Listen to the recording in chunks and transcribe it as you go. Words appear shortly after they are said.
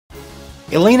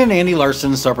Elaine and Andy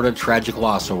Larson suffered a tragic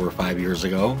loss over 5 years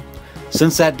ago.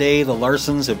 Since that day, the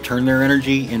Larsons have turned their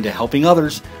energy into helping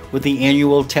others with the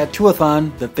annual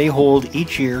Tattoo-a-thon that they hold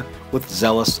each year with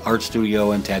Zealous Art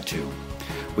Studio and Tattoo.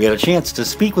 We had a chance to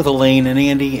speak with Elaine and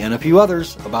Andy and a few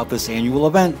others about this annual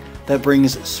event that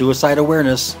brings suicide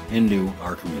awareness into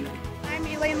our community. I'm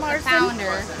Elaine Larson,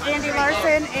 founder. Andy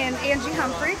Larson, and Angie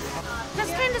Humphrey.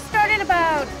 Just kind of started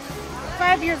about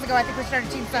 5 years ago. I think we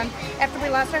started Team Son after we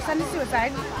lost our son to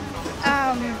suicide.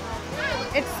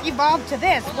 It's evolved to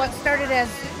this. What started as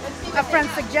a friend's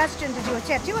suggestion to do a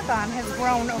tattoo-a-thon has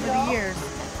grown over the years.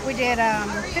 We did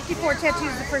 54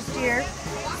 tattoos the first year,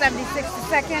 76 the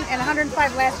second, and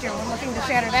 105 last year. We're looking to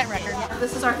shatter that record.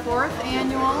 This is our 4th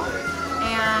annual,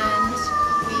 and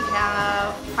we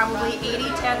have probably 80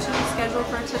 tattoos scheduled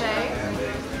for today,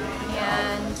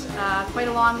 and quite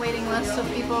a long waiting list of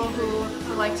people who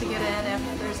would like to get in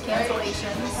if there's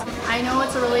cancellations. I know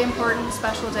it's a really important,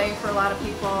 special day for a lot of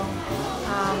people,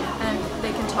 and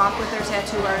they can talk with their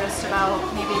tattoo artist about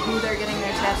maybe who they're getting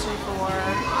their tattoo for,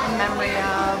 in memory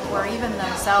of, or even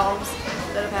themselves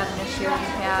that have had an issue in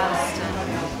the past.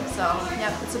 And so,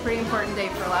 yep, it's a pretty important day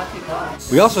for a lot of people.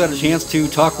 We also had a chance to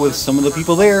talk with some of the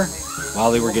people there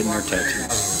while they were getting their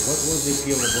tattoos. What was the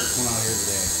appeal of what's going on here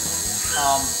today?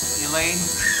 Elaine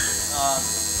is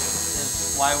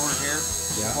why we're here,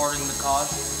 supporting the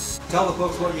cause. Tell the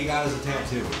folks what you got as a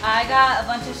tattoo. I got a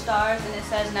bunch of stars and it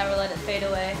says never let it fade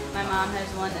away. My mom has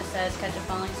one that says catch a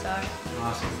falling star.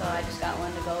 Awesome. So I just got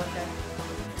one to go with her.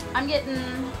 I'm getting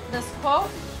this quote,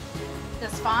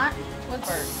 this font with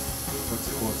birds. What's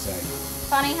the quote say?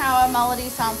 Funny how a melody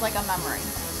sounds like a memory.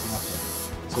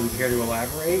 Awesome. So you care to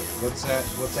elaborate? What's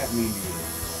that mean to you?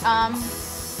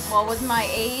 Well, with my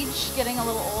age, getting a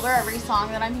little older, every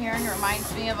song that I'm hearing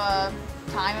reminds me of a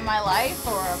time in my life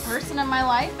or a person in my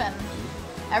life, and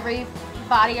every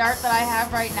body art that I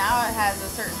have right now, it has a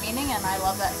certain meaning, and I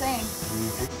love that saying.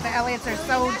 The Elliots are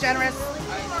so generous.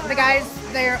 The guys,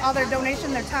 all their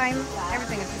donation, their time,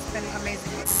 everything has just been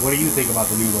amazing. What do you think about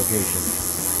the new location?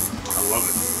 I love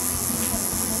it.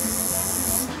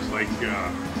 It's like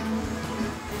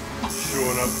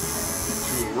showing up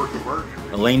to a work of art.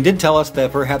 Elaine did tell us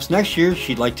that perhaps next year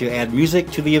she'd like to add music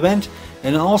to the event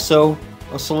and also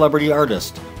a celebrity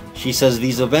artist. She says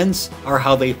these events are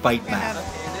how they fight back.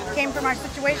 Came from our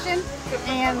situation,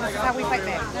 and this is how we fight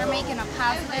back. They're making a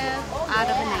positive out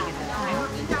of a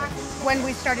negative. When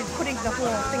we started putting the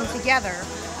whole thing together,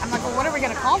 I'm like, well, what are we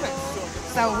going to call this?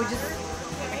 So it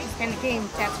just kind of came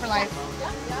Tats for Life.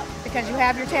 Because you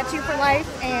have your tattoo for life,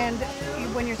 and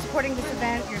when you're supporting this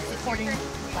event, you're supporting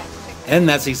life. And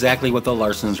that's exactly what the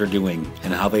Larsons are doing.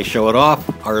 And how they show it off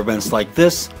are events like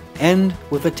this, end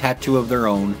with a tattoo of their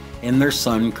own in their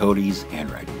son Cody's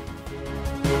handwriting.